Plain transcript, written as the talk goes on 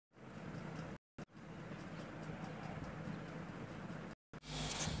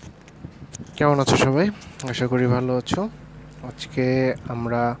কেমন আছো সবাই? আশা করি ভালো আছো। আজকে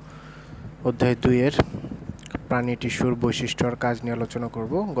আমরা অধ্যায় 2 এর প্রাণী টিস্যুর বৈশিষ্ট্য আর কাজ নিয়ে আলোচনা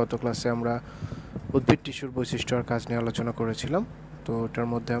করব। গত ক্লাসে আমরা উদ্ভিদ টিস্যুর বৈশিষ্ট্য আর কাজ নিয়ে আলোচনা করেছিলাম। তো এটার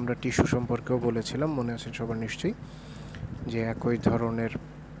মধ্যে আমরা টিস্যু সম্পর্কেও বলেছিলাম, মনে আছে সবার নিশ্চয়ই, যে একই ধরনের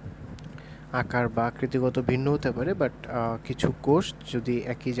আকার বা আকৃতিগত ভিন্ন হতে পারে, বাট কিছু কোষ যদি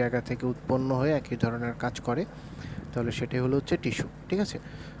একই জায়গা থেকে উৎপন্ন হয়ে একই ধরনের কাজ করে তাহলে সেটাই হলো হচ্ছে টিস্যু। ঠিক আছে?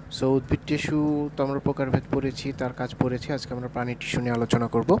 সো উদ্ভিদ টিস্যু তো আমরা প্রকারভেদ পড়েছি, তার কাজ পড়েছি। আজকে আমরা প্রাণী টিস্যু নিয়ে আলোচনা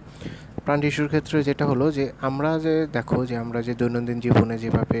করব। প্রাণী টিস্যুর ক্ষেত্রে যেটা হলো যে আমরা যে দেখো যে আমরা যে দৈনন্দিন জীবনে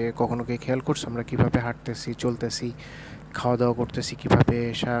যেভাবে কখনো কি খেয়াল করছি আমরা কীভাবে হাঁটতেছি, চলতেছি, খাওয়া দাওয়া করতেছি, কীভাবে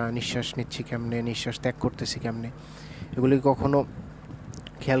নিঃশ্বাস নিচ্ছি কেমনে, নিঃশ্বাস ত্যাগ করতেছি কেমনে, এগুলি কখনো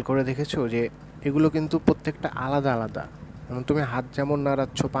খেয়াল করে দেখেছো যে এগুলো কিন্তু প্রত্যেকটা আলাদা আলাদা। যেমন তুমি হাত যেমন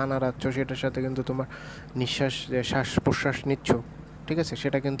নাড়াচ্ছ, পা নাড়াচ্ছ, সেটার সাথে কিন্তু তোমার নিঃশ্বাস, শ্বাস প্রশ্বাস নিচ্ছ, ঠিক আছে,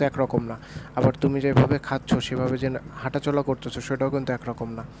 সেটা কিন্তু একরকম না। আবার তুমি যেভাবে খাচ্ছ, সেভাবে যে হাঁটাচলা করতেছো, সেটাও কিন্তু একরকম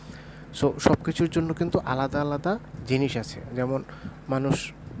না। সো সব কিছুর জন্য কিন্তু আলাদা আলাদা জিনিস আছে। যেমন মানুষ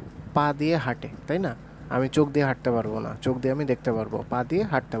পা দিয়ে হাঁটে, তাই না? আমি চোখ দিয়ে হাঁটতে পারবো না, চোখ দিয়ে আমি দেখতে পারবো, পা দিয়ে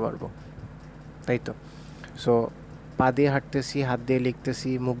হাঁটতে পারবো, তাই তো? সো পা দিয়ে হাঁটতেছি, হাত দিয়ে লিখতেছি,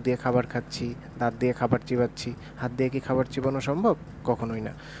 মুখ দিয়ে খাবার খাচ্ছি, দাঁত দিয়ে খাবার চিবাচ্ছি। হাত দিয়ে কি খাবার চিবানো সম্ভব? কখনোই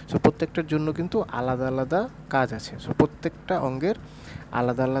না। সো প্রত্যেকটার জন্য কিন্তু আলাদা আলাদা কাজ আছে। সো প্রত্যেকটা অঙ্গের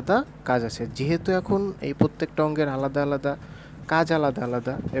আলাদা আলাদা কাজ আছে। যেহেতু এখন এই প্রত্যেকটা অঙ্গের আলাদা আলাদা কাজ, আলাদা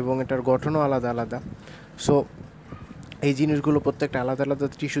আলাদা, এবং এটার গঠনও আলাদা আলাদা, সো এই জিনিসগুলো প্রত্যেকটা আলাদা আলাদা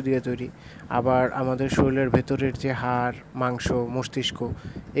টিস্যু দিয়ে তৈরি। আবার আমাদের শরীরের ভেতরের যে হাড়, মাংস, মস্তিষ্ক,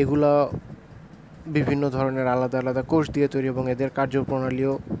 এগুলো বিভিন্ন ধরনের আলাদা আলাদা কোষ দিয়ে তৈরি, এবং এদের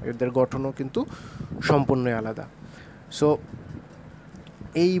কার্যপ্রণালীও, এদের গঠনও কিন্তু সম্পূর্ণই আলাদা। সো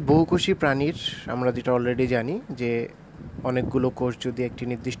এই বহুকোষী প্রাণীর আমরা যেটা অলরেডি জানি যে অনেকগুলো কোষ যদি একটি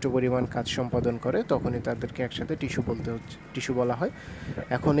নির্দিষ্ট পরিমাণ কাজ সম্পাদন করে তখনই তাদেরকে একসাথে টিস্যু বলা হয়।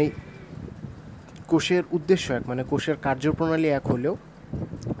 এখন এই কোষের উদ্দেশ্য এক, মানে কোষের কার্যপ্রণালী এক হলেও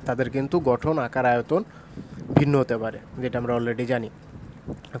তাদের কিন্তু গঠন, আকার, আয়তন ভিন্ন হতে পারে, যেটা আমরা অলরেডি জানি।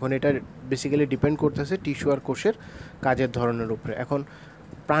 এখন এটা বেসিক্যালি ডিপেন্ড করতেছে টিস্যু আর কোষের কাজের ধরনের উপরে। এখন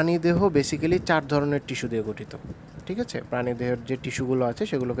প্রাণীদেহ বেসিক্যালি 4 ধরনের টিস্যু দিয়ে গঠিত। ঠিক আছে? প্রাণীদেহের যে টিস্যুগুলো আছে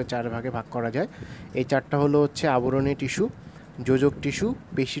সেগুলোকে 4 ভাগে ভাগ করা যায়। এই 4টা হলো হচ্ছে আবরণী টিস্যু, যোজক টিস্যু,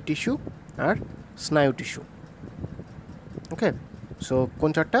 পেশি টিস্যু আর স্নায়ু টিস্যু। ওকে? সো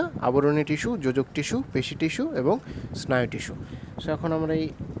কোন 4টা? আবরণী টিস্যু, যোজক টিস্যু, পেশি টিস্যু এবং স্নায়ু টিস্যু। সো এখন আমরা এই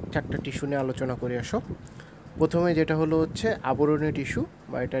 4টা টিস্যু নিয়ে আলোচনা করে আসো। প্রথমে যেটা হলো হচ্ছে আবরণী টিস্যু,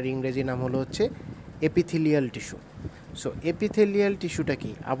 বা এটার ইংরেজি নাম হলো হচ্ছে এপিথেলিয়াল টিস্যু। সো এপিথেলিয়াল টিস্যুটা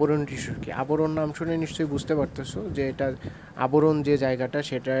কি? আবরণ টিস্যুর কি? আবরণ নাম শুনে নিশ্চয়ই বুঝতে পারতেছো যে এটা আবরণ যে জায়গাটা,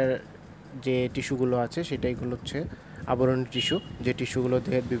 সেটার যে টিস্যুগুলো আছে সেটাইগুলো হচ্ছে আবরণ টিস্যু, যে টিস্যুগুলো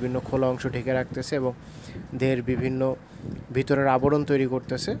দেহের বিভিন্ন খোলা অংশ ঢেকে রাখতেছে এবং দেহের বিভিন্ন ভিতরের আবরণ তৈরি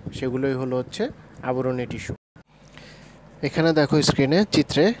করতেছে, সেগুলোই হলো হচ্ছে আবরণী টিস্যু। এখানে দেখো স্ক্রিনে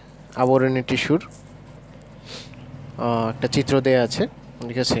চিত্রে আবরণী টিস্যুর একটা চিত্র দেয়া আছে,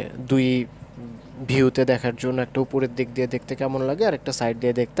 ঠিক আছে? দুই ভিউতে দেখার জন্য, একটা উপরের দিক দিয়ে দেখতে কেমন লাগে আর একটা সাইড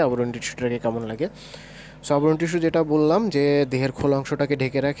দিয়ে দেখতে আবরণ টিস্যুটাকে কেমন লাগে। সো আবরণ টিস্যু যেটা বললাম যে দেহের খোলা অংশটাকে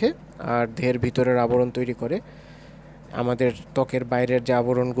ঢেকে রাখে আর দেহের ভিতরের আবরণ তৈরি করে। আমাদের ত্বকের বাইরের যে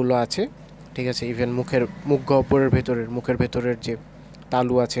আবরণগুলো আছে, ঠিক আছে, ইভেন মুখ গহ্বরের ভেতরের, মুখের ভেতরের যে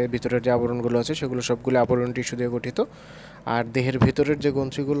তালু আছে, ভিতরের যে আবরণগুলো আছে, সেগুলো সবগুলো আবরণ টিস্যু দিয়ে গঠিত। আর দেহের ভিতরের যে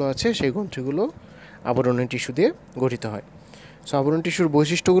গ্রন্থিগুলো আছে সেই গ্রন্থিগুলো আবরণী টিস্যু দিয়ে গঠিত হয়। সো আবরণ টিস্যুর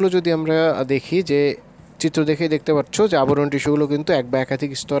বৈশিষ্ট্যগুলো যদি আমরা দেখি, যে চিত্র দেখেই দেখতে পাচ্ছ যে আবরণ টিস্যুগুলো কিন্তু এক বা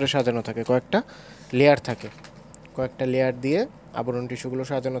একাধিক স্তরে সাজানো থাকে, কয়েকটা লেয়ার থাকে, কয়েকটা লেয়ার দিয়ে আবরণ টিস্যুগুলো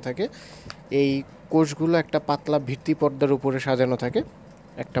সাজানো থাকে। এই কোষগুলো একটা পাতলা ভিত্তি পর্দার উপরে সাজানো থাকে,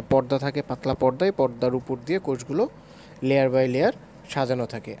 একটা পর্দা থাকে, পাতলা পর্দায়, পর্দার উপর দিয়ে কোষগুলো লেয়ার বাই লেয়ার সাজানো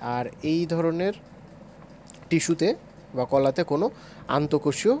থাকে। আর এই ধরনের টিস্যুতে বা কলাতে কোনো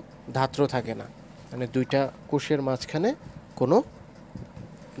আন্তঃকোষীয় ধাত্র থাকে না, মানে দুইটা কোষের মাঝখানে কোনো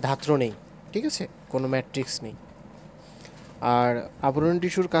ধাত্র নেই, ঠিক আছে, কোনো ম্যাট্রিক্স নেই। আর আবরণ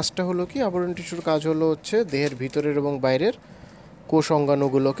টিস্যুর কাজটা হলো কি? আবরণ টিস্যুর কাজ হলো হচ্ছে দেহের ভিতরের এবং বাইরের কোষ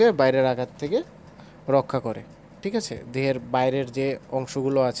অঙ্গাণুগুলোকে বাইরের আঘাত থেকে রক্ষা করে, ঠিক আছে? দেহের বাইরের যে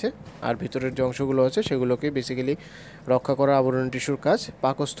অংশগুলো আছে আর ভিতরের যে অংশগুলো আছে সেগুলোকে বেসিক্যালি রক্ষা করা আবরণ টিস্যুর কাজ।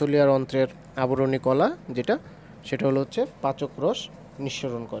 পাকস্থলী আর অন্ত্রের আবরণী কলা যেটা, সেটা হলো হচ্ছে পাচক রস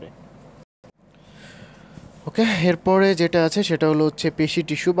নিঃসরণ করে। ওকে, এরপরে যেটা আছে সেটা হলো হচ্ছে পেশি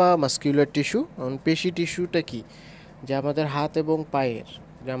টিস্যু বা মাস্কিউলার টিস্যু। পেশি টিস্যুটা কি? যে আমাদের হাত এবং পায়ের,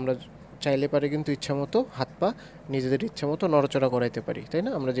 যে আমরা চাইলে পারে কিন্তু ইচ্ছা মতো হাত পা নিজেদের ইচ্ছা মতো নড়াচড়া করাইতে পারি, তাই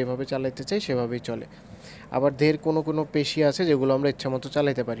না? আমরা যেভাবে চালাইতে চাই সেভাবেই চলে। আবার দেহের কোনো কোনো পেশি আছে যেগুলো আমরা ইচ্ছা মতো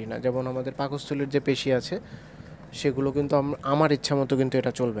চালাইতে পারি না, যেমন আমাদের পাকস্থলীর যে পেশি আছে সেগুলো কিন্তু আমার ইচ্ছা মতো কিন্তু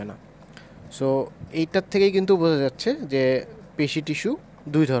এটা চলবে না। সো এইটার থেকেই কিন্তু বোঝা যাচ্ছে যে পেশি টিস্যু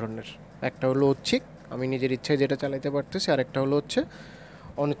দুই ধরনের, একটা হলো ঐচ্ছিক, আমি নিজের ইচ্ছায় যেটা চালাইতে পারতেছি, আর একটা হলো হচ্ছে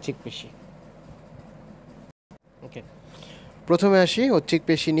অনৈচ্ছিক পেশি। ওকে, প্রথমে আসি ঐচ্ছিক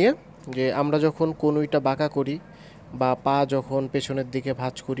পেশি নিয়ে। যে আমরা যখন কনুইটা বাঁকা করি বা পা যখন পেছনের দিকে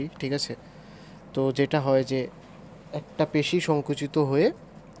ভাঁজ করি, ঠিক আছে, তো যেটা হয় যে একটা পেশি সংকুচিত হয়ে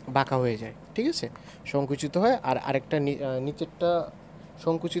বাঁকা হয়ে যায়, ঠিক আছে, সংকুচিত হয়, আর আরেকটা নিচেরটা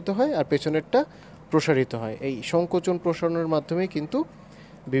সংকুচিত হয় আর পেছনেরটা প্রসারিত হয়। এই সংকোচন প্রসারণের মাধ্যমে কিন্তু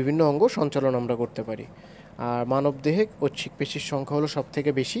বিভিন্ন অঙ্গ সঞ্চালন আমরা করতে পারি। আর মানবদেহে ঐচ্ছিক পেশির সংখ্যা হলো সব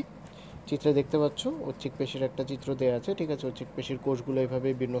থেকে বেশি। চিত্রে দেখতে পাচ্ছ ঐচ্ছিক পেশির একটা চিত্র দেওয়া আছে, ঠিক আছে। ঐচ্ছিক পেশির কোষগুলো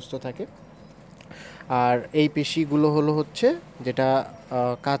এইভাবেই বিন্যস্ত থাকে। আর এই পেশিগুলো হলো হচ্ছে যেটা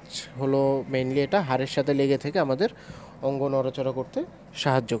কাজ হলো মেইনলি এটা হাড়ের সাথে লেগে থেকে আমাদের অঙ্গ নড়াচড়া করতে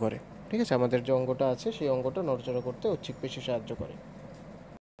সাহায্য করে, ঠিক আছে। আমাদের যে অঙ্গটা আছে সেই অঙ্গটা নড়াচড়া করতে ঐচ্ছিক পেশি সাহায্য করে।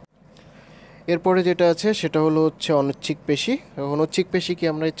 এরপরে যেটা আছে সেটা হলো হচ্ছে অনৈচ্ছিক পেশি। এখন ঐচ্ছিক পেশি কি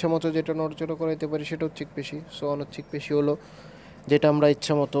আমরা ইচ্ছা মতো যেটা নড়াচড়া করাইতে পারি সেটা ঐচ্ছিক পেশি। সো অনৈচ্ছিক পেশি হলো যেটা আমরা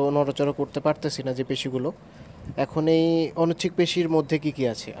ইচ্ছা মতো নড়াচড়া করতে পারতেছি না, যে পেশিগুলো। এখন এই অনৈচ্ছিক পেশির মধ্যে কি কি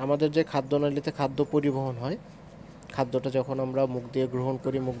আছে? আমাদের যে খাদ্যনালীতে খাদ্য পরিবহন হয়, খাদ্যটা যখন আমরা মুখ দিয়ে গ্রহণ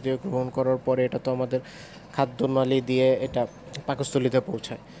করি, মুখ দিয়ে গ্রহণ করার পরে এটা তো আমাদের খাদ্যনালী দিয়ে এটা পাকস্থলীতে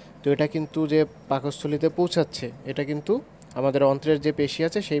পৌঁছায়। তো এটা কিন্তু যে পাকস্থলীতে পৌঁছাচ্ছে এটা কিন্তু আমাদের অন্ত্রের যে পেশি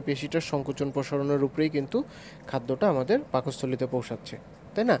আছে সেই পেশিটার সংকোচন প্রসারণের উপরেই কিন্তু খাদ্যটা আমাদের পাকস্থলীতে পৌঁছাচ্ছে,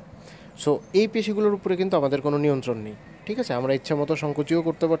 তাই না? সো এই পেশিগুলোর উপরে কিন্তু আমাদের কোনো নিয়ন্ত্রণ নেই, ঠিক আছে। আমরা ইচ্ছা মতো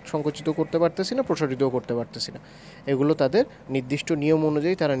সংকুচিত করতে পারতেছি না, প্রসারিতও করতে পারতেছি না। এগুলো তাদের নির্দিষ্ট নিয়ম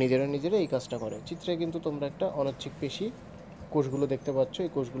অনুযায়ী তারা নিজেরা এই কাজটা করে। চিত্রে কিন্তু তোমরা একটা অনৈচ্ছিক পেশি কোষগুলো দেখতে পাচ্ছ,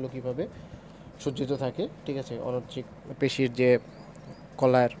 এই কোষগুলো কীভাবে সজ্জিত থাকে, ঠিক আছে। অনৈচ্ছিক পেশির যে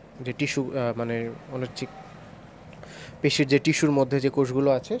কলার যে টিস্যু, মানে অনৈচ্ছিক পেশির যে টিস্যুর মধ্যে যে কোষগুলো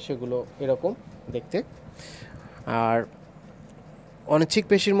আছে সেগুলো এরকম দেখতে। আর অনৈচ্ছিক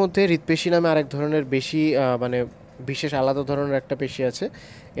পেশির মধ্যে হৃৎপেশি নামে আরেক ধরনের বেশি মানে বিশেষ আলাদা ধরনের একটা পেশি আছে।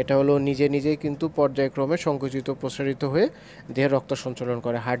 এটা হলো নিজেই কিন্তু পর্যায়ক্রমে সংকুচিত প্রসারিত হয়ে দেহের রক্ত সঞ্চালন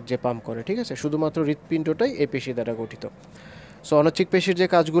করে, হার্ট যে পাম্প করে, ঠিক আছে। শুধুমাত্র হৃৎপিণ্ডটাই এই পেশি দ্বারা গঠিত। সো অনৈচ্ছিক পেশির যে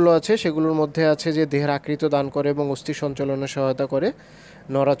কাজগুলো আছে সেগুলোর মধ্যে আছে যে দেহের আকৃতি দান করে এবং অস্থি সঞ্চালনে সহায়তা করে,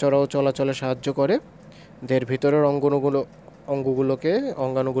 নড়াচড়া ও চলাচলে সাহায্য করে, দেহের ভিতরের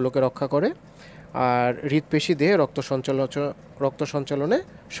অঙ্গাণুগুলোকে রক্ষা করে, আর হৃৎপেশি দেহে রক্ত সঞ্চালনে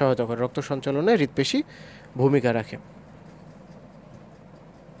সহায়তা করে। রক্ত সঞ্চালনে হৃৎপেশি ভূমিকা রাখে।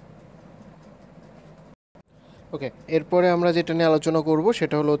 ওকে, এরপরে আমরা যেটা নিয়ে আলোচনা করব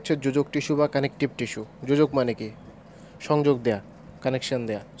সেটা হলো হচ্ছে যোজক টিস্যু বা কানেকটিভ টিস্যু। যোজক মানে কি? সংযোগ দেয়া, কানেকশন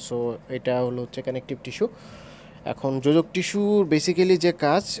দেয়া। সো এটা হলো হচ্ছে কানেকটিভ টিস্যু। এখন যোজক টিস্যুর বেসিক্যালি যে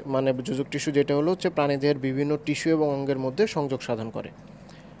কাজ, মানে যোজক টিস্যু যেটা হলো হচ্ছে প্রাণীদেহের বিভিন্ন টিস্যু এবং অঙ্গের মধ্যে সংযোগ সাধন করে।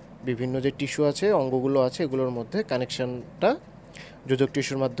 বিভিন্ন যে টিস্যু আছে, অঙ্গগুলো আছে, এগুলোর মধ্যে কানেকশনটা যোজক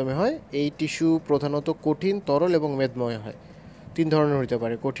টিস্যুর মাধ্যমে হয়। এই টিস্যু প্রধানত কঠিন, তরল এবং মেদময় হয়। তিন ধরনের হইতে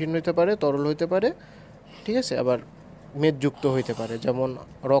পারে, কঠিন হইতে পারে, তরল হইতে পারে, ঠিক আছে, আবার মেদযুক্ত হইতে পারে। যেমন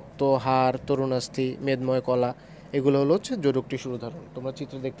রক্ত, হাড়, তরুণাস্থি, মেদময় কলা, এগুলো হলো হচ্ছে যোজক টিস্যুর উদাহরণ। তোমরা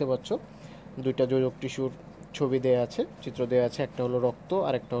চিত্রে দেখতে পাচ্ছ দুইটা যোজক টিস্যুর ছবি দেয়া আছে, চিত্র দেয়া আছে। একটা হলো রক্ত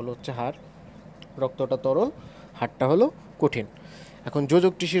আর একটা হলো হচ্ছে হাড়। রক্তটা তরল, হাড়টা হলো কঠিন। এখন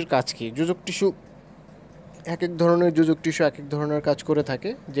যোজক টিস্যুর কাজ কি? যোজক টিস্যু এক ধরনের যোজক টিস্যু এক ধরনের কাজ করে থাকে।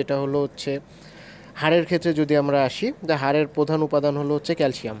 যেটা হলো হচ্ছে হাড়ের ক্ষেত্রে যদি আমরা আসি, হাড়ের প্রধান উপাদান হলো হচ্ছে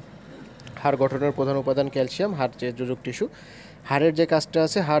ক্যালসিয়াম। হাড় গঠনের প্রধান উপাদান ক্যালসিয়াম। হাড় যে যোজক টিস্যু, হাড়ের যে কাজটা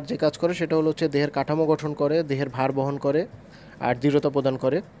আছে, হাড় যে কাজ করে সেটা হলো হচ্ছে দেহের কাঠামো গঠন করে, দেহের ভার বহন করে আর দৃঢ়তা প্রদান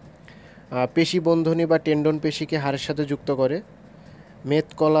করে। পেশি বন্ধনী বা টেন্ডন পেশিকে হাড়ের সাথে যুক্ত করে।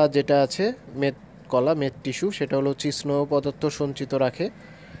 মেদকলা যেটা আছে, মেদ টিস্যু, সেটা হলো হচ্ছে স্নেহ পদার্থ সঞ্চিত রাখে।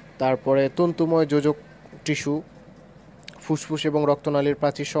 তারপরে তন্তুময় যোজক টিস্যু ফুসফুস এবং রক্তনালীর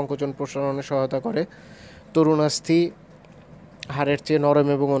প্রাচীর সংকোচন প্রসারণে সহায়তা করে। তরুণাস্থি হাড়ের চেয়ে নরম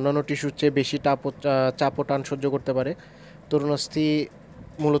এবং অন্যান্য টিস্যুর চেয়ে বেশি চাপ ও টান সহ্য করতে পারে। তরুণাস্থি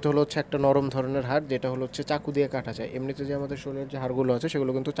মূলত হলো হচ্ছে একটা নরম ধরনের হাড়, যেটা হলো হচ্ছে চাকু দিয়ে কাটা যায়। এমনিতে যে আমাদের শরীরের যে হাড়গুলো আছে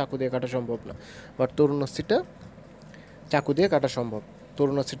সেগুলো কিন্তু চাকু দিয়ে কাটা সম্ভব না, বাট তরুণাস্থিটা চাকু দিয়ে কাটা সম্ভব।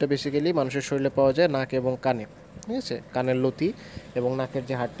 তরুণাস্থিটা বেসিক্যালি মানুষের শরীরে পাওয়া যায় নাক এবং কানে, ঠিক আছে। কানের লতি এবং নাকের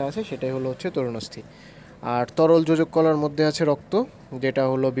যে হাড়টা আছে সেটাই হলো হচ্ছে তরুণাস্থি। আর তরল যোজক কলার মধ্যে আছে রক্ত, যেটা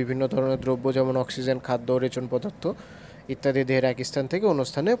হলো বিভিন্ন ধরনের দ্রব্য যেমন অক্সিজেন, খাদ্য, রেচন পদার্থ ইত্যাদি দেহের এক স্থান থেকে অন্য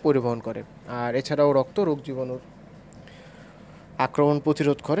স্থানে পরিবহন করে। আর এছাড়াও রক্ত রোগ জীবাণুর আক্রমণ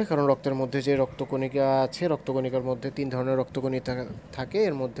প্রতিরোধ করে, কারণ রক্তের মধ্যে যে রক্তকণিকা আছে, রক্তকণিকার মধ্যে 3 ধরনের রক্তকণিকা থাকে।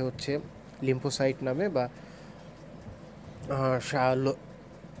 এর মধ্যে হচ্ছে লিম্ফোসাইট নামে বা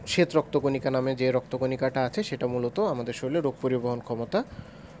শ্বেত রক্তকণিকা নামে যে রক্তকণিকাটা আছে সেটা মূলত আমাদের শরীরে রোগ পরিবহন ক্ষমতা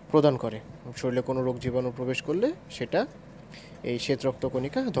প্রদান করে। শরীরে কোনো রোগ জীবাণু প্রবেশ করলে সেটা এই শ্বেত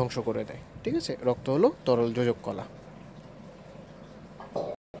রক্তকণিকা ধ্বংস করে দেয়। ঠিক আছে, রক্ত হলো তরল যোজক কলা।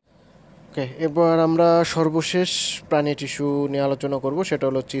 ওকে, এবার আমরা সর্বশেষ প্রাণী টিস্যু নিয়ে আলোচনা করব, সেটা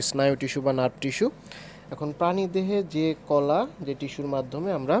হলো হচ্ছে স্নায়ু টিস্যু বা নার্ভ টিস্যু। এখন প্রাণী দেহে যে কলা, যে টিস্যুর মাধ্যমে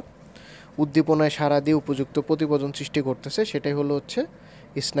আমরা উদ্দীপনায় সাড়া দিয়ে উপযুক্ত প্রতিবেদন সৃষ্টি করতেছে, সেটাই হলো হচ্ছে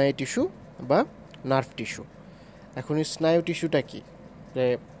স্নায়ু টিস্যু বা নার্ভ টিস্যু। এখন স্নায়ু টিস্যুটা কি? যে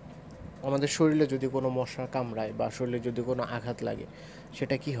আমাদের শরীরে যদি কোনো মশা কামড়ায় বা শরীরে যদি কোনো আঘাত লাগে,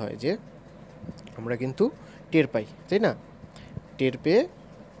 সেটা কি হয় যে আমরা কিন্তু টের পাই, তাই না? টের পেয়ে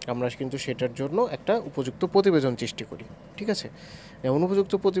আমরা কিন্তু সেটার জন্য একটা উপযুক্ত প্রতিবেদন সৃষ্টি করি। ঠিক আছে, যেমন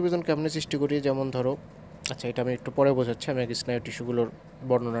উপযুক্ত প্রতিবেদন কেমনে সৃষ্টি করি, যেমন ধরো, আচ্ছা এটা আমি একটু পরে বোঝাচ্ছি, আমি আগে স্নায়ু টিস্যুগুলোর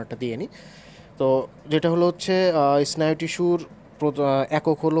বর্ণনাটা দিয়ে নিই। তো যেটা হলো হচ্ছে স্নায়ু টিস্যুর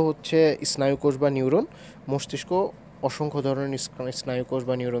একক হলো হচ্ছে স্নায়ুকোষ বা নিউরন। মস্তিষ্ক অসংখ্য ধরনের স্নায়ুকোষ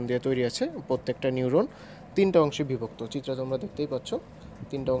বা নিউরন দিয়ে তৈরি আছে। প্রত্যেকটা নিউরন 3টা অংশে বিভক্ত। চিত্র তোমরা দেখতেই পাচ্ছ,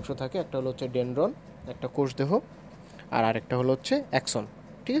 3টা অংশ থাকে। একটা হলো হচ্ছে ডেনড্রন, একটা কোষদেহ, আর আরেকটা হলো হচ্ছে অ্যাক্সন।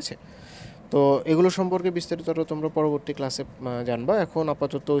 ঠিক আছে, তো এগুলো সম্পর্কে বিস্তারিত তোমরা পরবর্তী ক্লাসে জানবা। এখন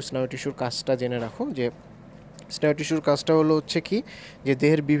আপাতত স্নায়ু টিস্যুর কাজটা জেনে রাখো, যে স্নায়ু টিস্যুর কাজটা হলো হচ্ছে কি, যে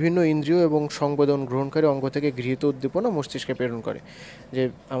দেহের বিভিন্ন ইন্দ্রিয় এবং সংবেদন গ্রহণকারী অঙ্গ থেকে গৃহীত উদ্দীপনা মস্তিষ্কে প্রেরণ করে। যে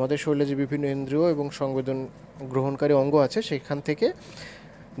আমাদের শরীরে যে বিভিন্ন ইন্দ্রিয় এবং সংবেদন গ্রহণকারী অঙ্গ আছে, সেখান থেকে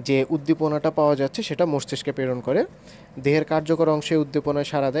যে উদ্দীপনাটা পাওয়া যাচ্ছে সেটা মস্তিষ্কে প্রেরণ করে। দেহের কার্যকর অংশে উদ্দীপনায়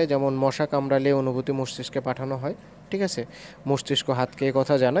সাড়া দেয়, যেমন মশা কামড়ালে অনুভূতি মস্তিষ্কে পাঠানো হয়। ঠিক আছে, মস্তিষ্ক হাতকে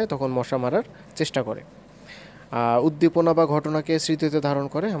কথা জানায়, তখন মশা মারার চেষ্টা করে। উদ্দীপনা বা ঘটনাকে স্মৃতিতে ধারণ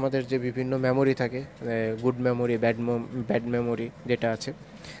করে। আমাদের যে বিভিন্ন মেমোরি থাকে, গুড মেমোরি, ব্যাড মেমোরি যেটা আছে,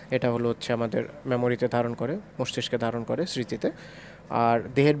 এটা হলো হচ্ছে আমাদের মেমোরিতে ধারণ করে, মস্তিষ্কে ধারণ করে, স্মৃতিতে। আর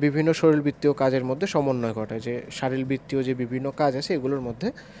দেহের বিভিন্ন শরীরবৃত্তীয় কাজের মধ্যে সমন্বয় ঘটায়, যে শারীরবৃত্তীয় যে বিভিন্ন কাজ আছে এগুলোর মধ্যে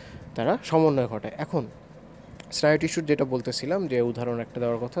তারা সমন্বয় ঘটায়। এখন স্নায়ু টিস্যুর যেটা বলতেছিলাম, যে উদাহরণ একটা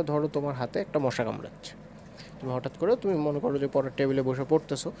দেওয়ার কথা, ধরো তোমার হাতে একটা মশা কামড়াচ্ছে, তুমি হঠাৎ করে তুমি মনে করো যে পড়ার টেবিলে বসে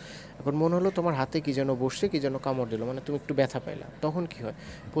পড়তেছো, এখন মনে হলো তোমার হাতে কী যেন বসছে, কী যেন কামড় দিল, মানে তুমি একটু ব্যথা পাইলা। তখন কি হয়?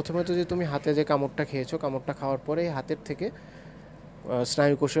 প্রথমে তো যে তুমি হাতে যে কামড়টা খেয়েছো, কামড়টা খাওয়ার পরে হাতের থেকে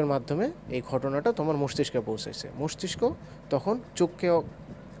স্নায়ুকোষের মাধ্যমে এই ঘটনাটা তোমার মস্তিষ্কে পৌঁছেছে। মস্তিষ্ক তখন চোখকে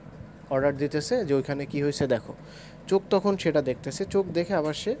অর্ডার দিতেছে যে ওইখানে কী হয়েছে দেখো। চোখ তখন সেটা দেখতেছে, চোখ দেখে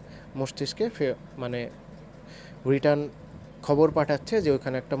আবার সে মস্তিষ্কে মানে রিটার্ন খবর পাঠাচ্ছে যে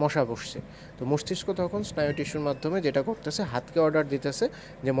ওইখানে একটা মশা বসছে। তো মস্তিষ্ক তখন স্নায়ু টিস্যুর মাধ্যমে যেটা করতেছে, হাতকে অর্ডার দিতেছে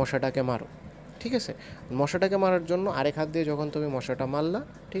যে মশাটাকে মারো। ঠিক আছে, মশাটাকে মারার জন্য আরেক হাত দিয়ে যখন তুমি মশাটা মারলা,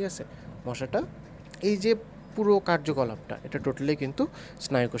 ঠিক আছে, মশাটা, এই যে পুরো কার্যকলাপটা, এটা টোটালি কিন্তু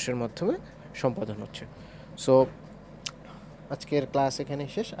স্নায়ুকোষের মাধ্যমে সম্পাদন হচ্ছে। সো আজকের ক্লাস এখানে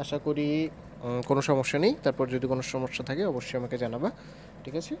শেষ। আশা করি কোনো সমস্যা নেই। তারপর যদি কোনো সমস্যা থাকে অবশ্যই আমাকে জানাবা।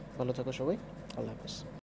 ঠিক আছে, ভালো থাকো সবাই, আল্লাহ হাফেজ।